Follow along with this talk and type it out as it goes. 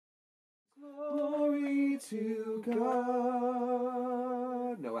to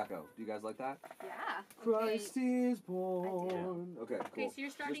God. No echo. Do you guys like that? Yeah. Christ is born. Okay, cool. Okay, so you're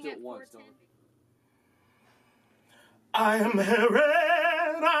starting at 4:10. I am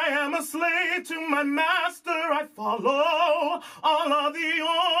Herod, I am a slave to my master, I follow all of the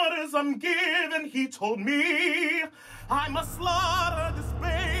orders I'm given. He told me I must slaughter this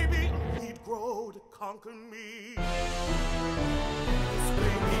baby, he'd grow to conquer me. This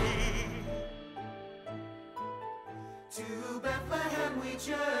baby. To Bethlehem we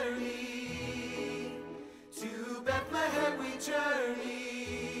journey, to Bethlehem we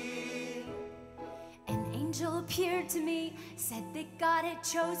journey. An angel appeared to me, said that God had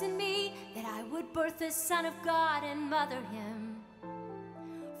chosen me, that I would birth the Son of God and mother him.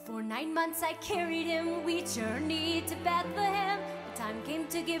 For 9 months I carried him, we journeyed to Bethlehem. The time came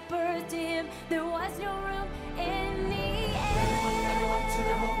to give birth to him, there was no room in the end. Everyone to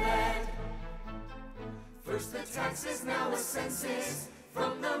their homeland. First the taxes, now the census,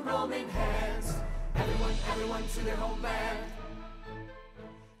 from the Roman hands. Everyone to their homeland.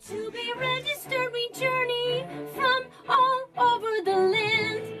 To be registered we journey from all over the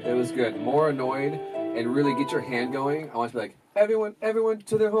land. It was good. More annoyed and really get your hand going. I want to be like, everyone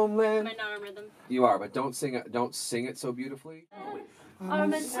to their homeland. Am I not on rhythm? You are, but don't sing it so beautifully. Our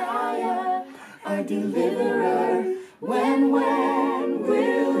Messiah, our deliverer, when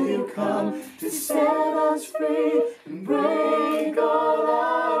will you come to set us free and break all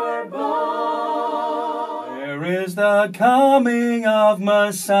our bonds? There is the coming of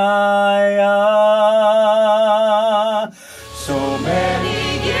Messiah. So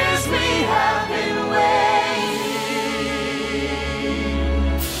many years we have been waiting,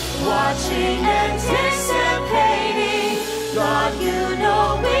 watching, anticipating. God, you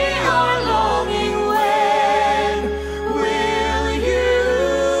know we are longing. When will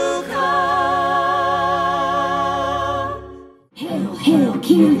you come? Hail, hail,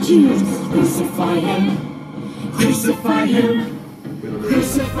 King Jesus, Crucify him, crucify him,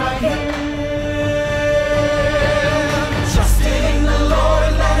 crucify him. Trusting in the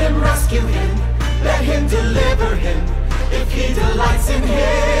Lord, let him rescue him, let him deliver him, if he delights in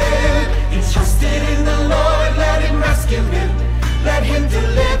him. He trusted in the Lord, let him rescue him, let him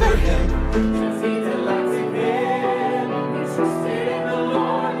deliver him, if he delights in him. He trusted in the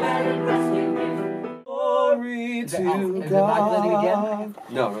Lord, let him rescue him. Glory to God.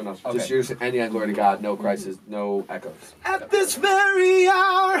 No. Okay. Just yours and the glory to God. No crisis, no echoes. At this very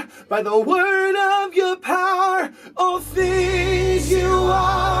hour, by the word of your power, all things you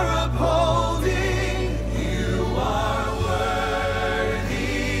are upholding, you are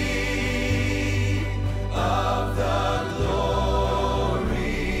worthy of the glory.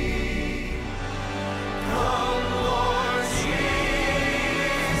 Come, Lord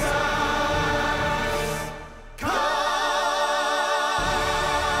Jesus, come.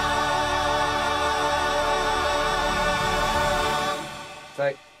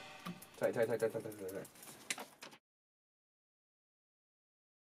 Tight.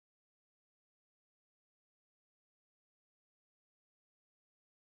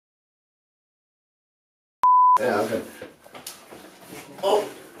 Yeah, okay. Oh,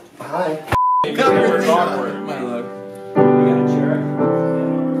 hi. My love.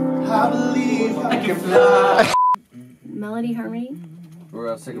 I believe I can fly. Melody, harmony?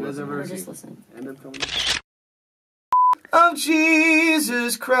 We're taking this Or just listen. Of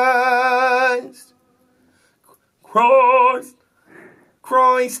Jesus Christ.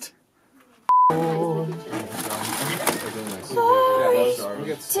 Christ.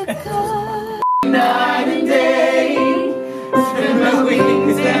 to God. Night and day, spread my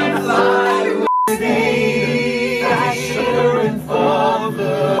wings and fly with thee. Assuring for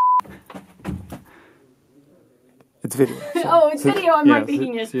the. It's video. Oh, it's video. I'm not yeah,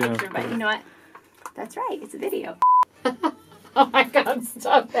 making his yeah. picture, but you know what? That's right. It's a video. Oh my God!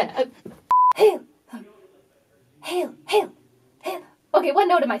 Stop that. Hail! Hail! Hail! Hail! Okay, what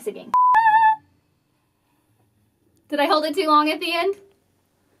note am I singing? Did I hold it too long at the end?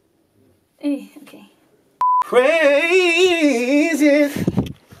 Okay. Praise it.